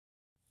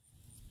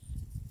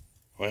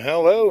Well,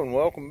 hello and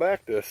welcome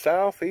back to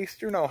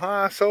Southeastern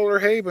Ohio Solar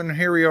Haven.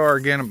 Here we are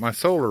again at my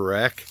solar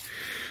rack.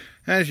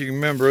 As you can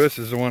remember, this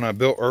is the one I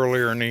built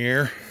earlier in the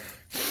year.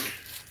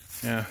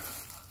 Yeah,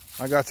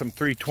 I got some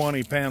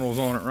 320 panels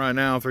on it right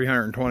now,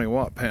 320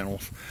 watt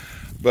panels.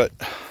 But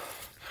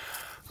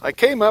I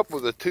came up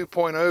with a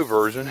 2.0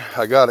 version.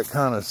 I got it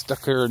kind of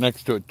stuck here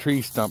next to a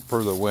tree stump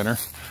for the winter.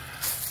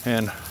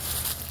 And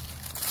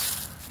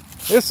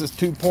this is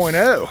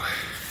 2.0.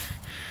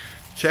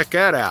 Check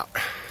that out.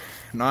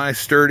 Nice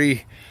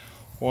sturdy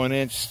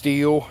 1-inch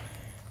steel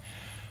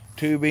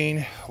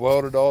tubing,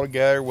 welded all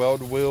together,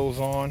 welded wheels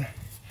on.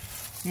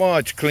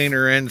 Much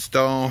cleaner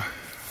install.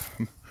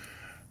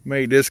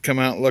 Made this come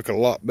out look a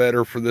lot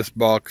better for this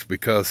box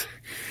because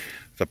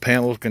the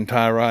panels can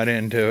tie right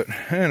into it.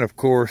 And of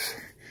course,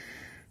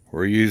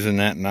 we're using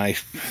that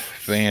nice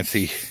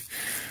fancy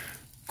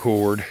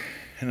cord.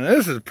 And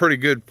this is pretty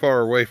good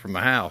far away from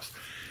the house.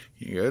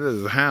 You go to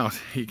the house,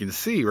 you can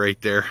see right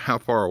there how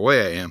far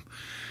away I am.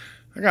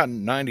 I got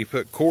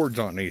 90-foot cords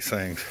on these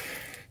things.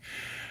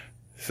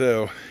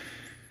 So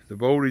the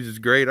voltage is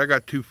great. I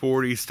got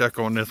 240s stuck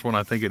on this one,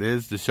 I think it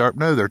is.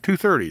 No, they're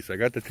 230s. I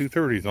got the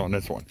 230s on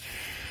this one.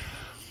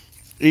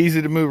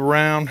 Easy to move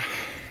around.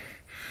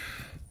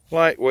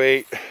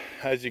 Lightweight.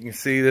 As you can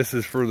see, this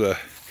is for the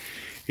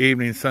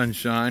evening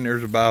sunshine.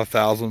 There's about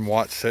 1,000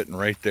 watts sitting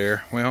right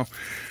there. Well,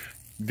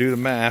 do the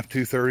math,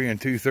 230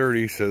 and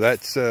 230, so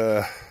that's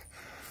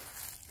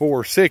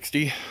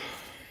 460.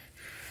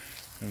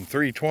 And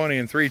 320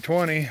 and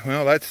 320,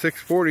 well, that's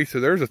 640, so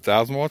there's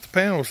 1,000 watts of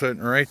panel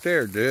sitting right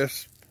there,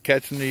 just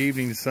catching the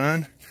evening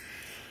sun.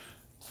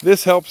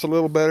 This helps a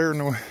little better in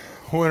the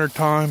winter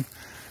time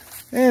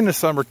and the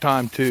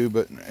summertime too,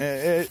 but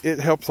it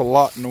helps a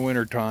lot in the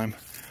winter time.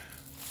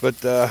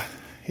 But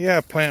yeah, I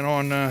plan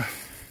on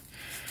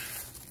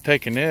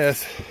taking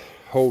this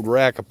whole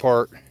rack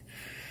apart.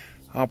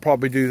 I'll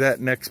probably do that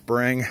next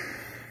spring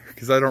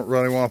because I don't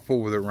really want to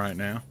fool with it right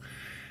now.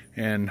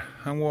 And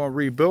I'm going to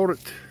rebuild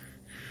it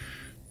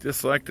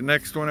just like the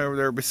next one over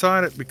there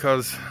beside it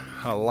because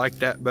I like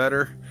that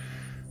better.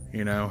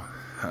 You know,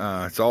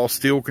 it's all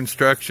steel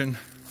construction.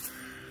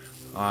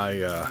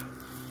 I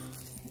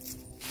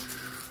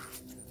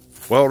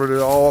welded it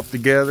all up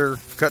together,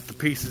 cut the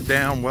pieces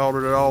down,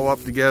 welded it all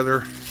up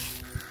together,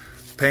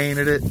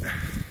 painted it,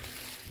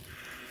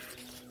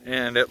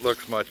 and it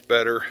looks much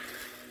better.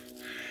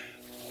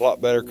 A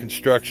lot better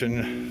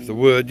construction. The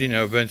wood, you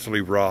know,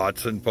 eventually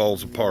rots and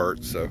falls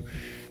apart, so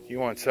you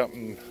want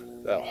something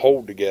that'll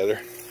hold together.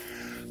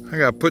 I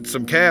gotta put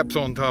some caps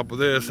on top of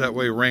this, that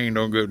way rain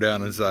don't go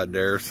down inside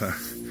there. So,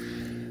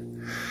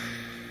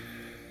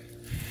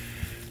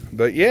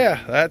 but yeah,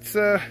 that's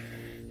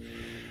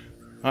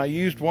I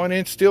used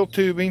 1-inch steel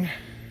tubing,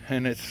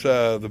 and it's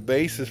the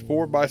base is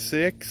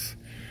 4x6,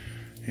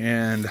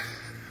 and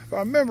if I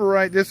remember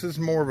right, this is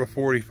more of a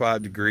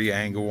 45-degree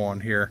angle on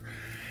here.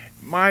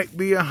 Might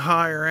be a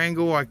higher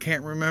angle, I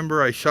can't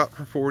remember. I shot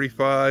for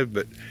 45,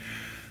 but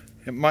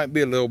it might be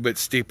a little bit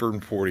steeper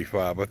than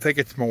 45. I think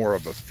it's more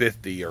of a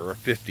 50 or a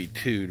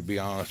 52, to be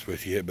honest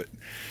with you. But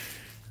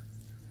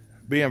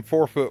being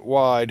 4 foot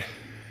wide,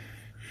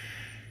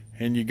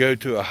 and you go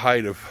to a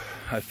height of,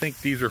 I think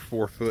these are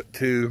 4 foot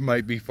too,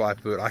 might be 5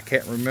 foot. I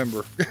can't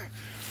remember.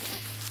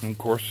 And of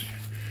course,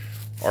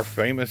 our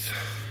famous,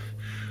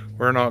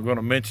 we're not going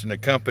to mention the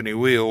company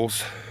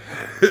wheels.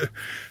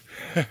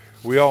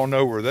 We all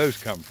know where those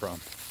come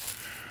from.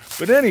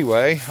 But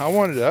anyway, I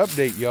wanted to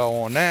update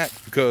y'all on that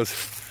because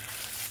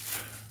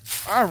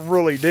I'm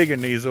really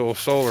digging these little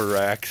solar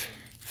racks.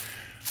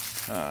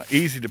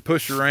 Easy to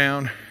push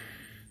around.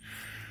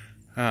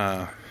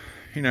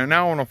 You know,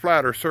 now on a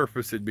flatter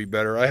surface it'd be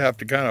better. I have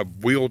to kind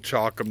of wheel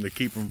chock them to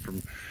keep them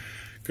from,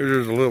 because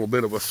there's a little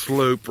bit of a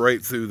slope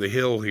right through the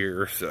hill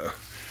here. So,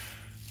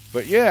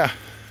 but yeah,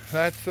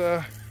 that's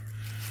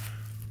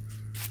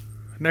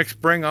next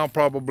spring I'll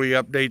probably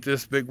update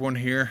this big one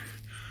here.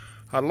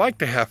 I'd like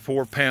to have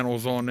 4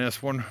 panels on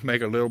this one,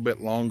 make it a little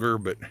bit longer,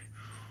 but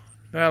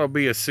that'll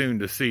be a soon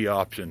to see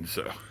option.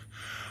 So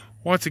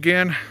once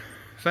again,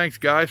 thanks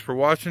guys for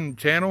watching the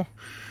channel.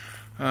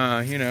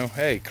 You know,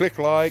 hey, click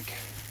like,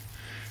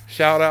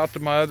 shout out to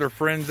my other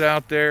friends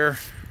out there.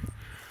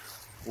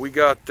 We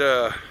got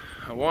I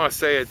want to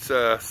say it's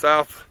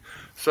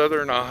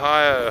Southern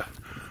Ohio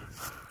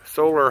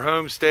Solar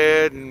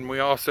Homestead, and we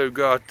also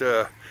got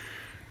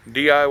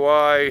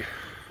DIY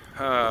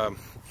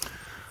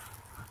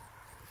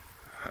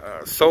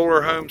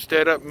Solar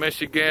Homestead up in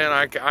Michigan.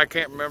 I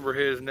can't remember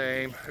his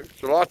name.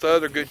 There's lots of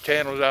other good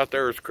channels out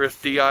there. There's Chris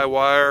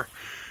DIYer.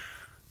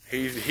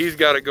 He's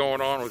got it going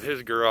on with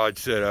his garage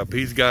setup.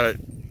 He's got a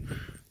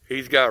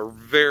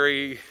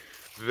very,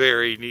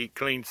 very neat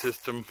clean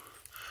system.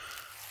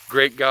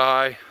 Great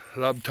guy.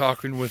 Love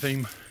talking with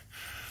him.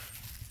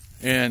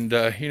 And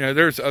you know,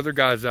 there's other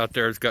guys out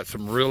there that's got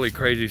some really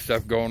crazy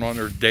stuff going on.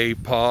 There's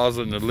Dave Paws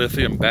and the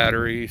lithium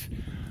batteries.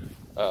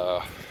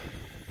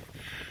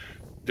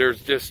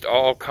 There's just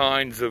all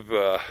kinds of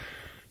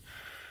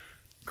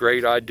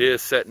great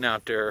ideas sitting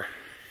out there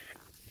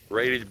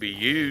ready to be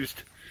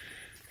used.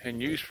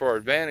 and use for our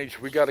advantage.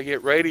 We got to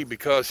get ready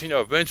because, you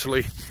know,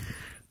 eventually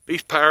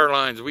these power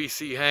lines we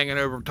see hanging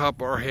over top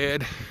of our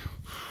head,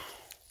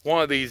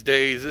 one of these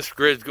days this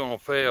grid's going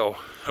to fail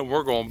and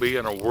we're going to be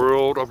in a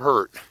world of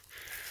hurt.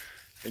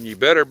 And you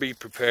better be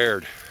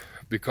prepared,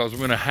 because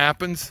when it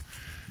happens,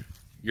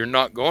 you're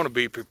not going to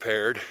be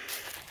prepared.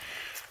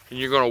 And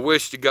you're going to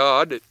wish to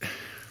God that,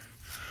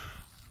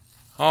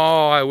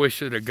 oh, I wish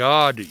to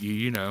God that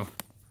you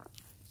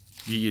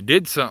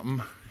did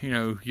something. You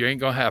know, you ain't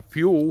going to have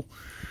fuel,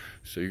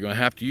 so you're going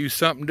to have to use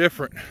something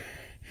different.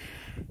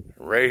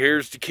 Right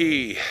here's the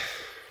key.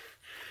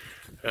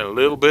 And a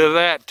little bit of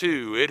that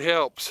too. It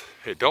helps.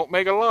 It don't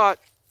make a lot,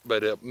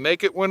 but it'll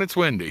make it when it's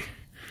windy.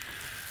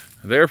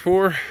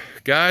 Therefore,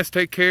 guys,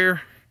 take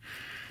care.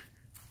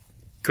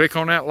 Click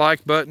on that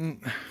like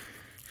button.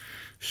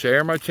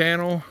 Share my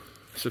channel.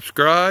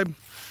 Subscribe.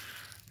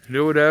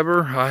 Do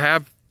whatever.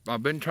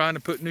 I've been trying to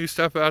put new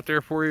stuff out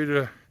there for you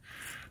to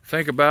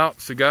think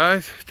about. So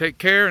guys, take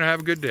care and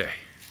have a good day.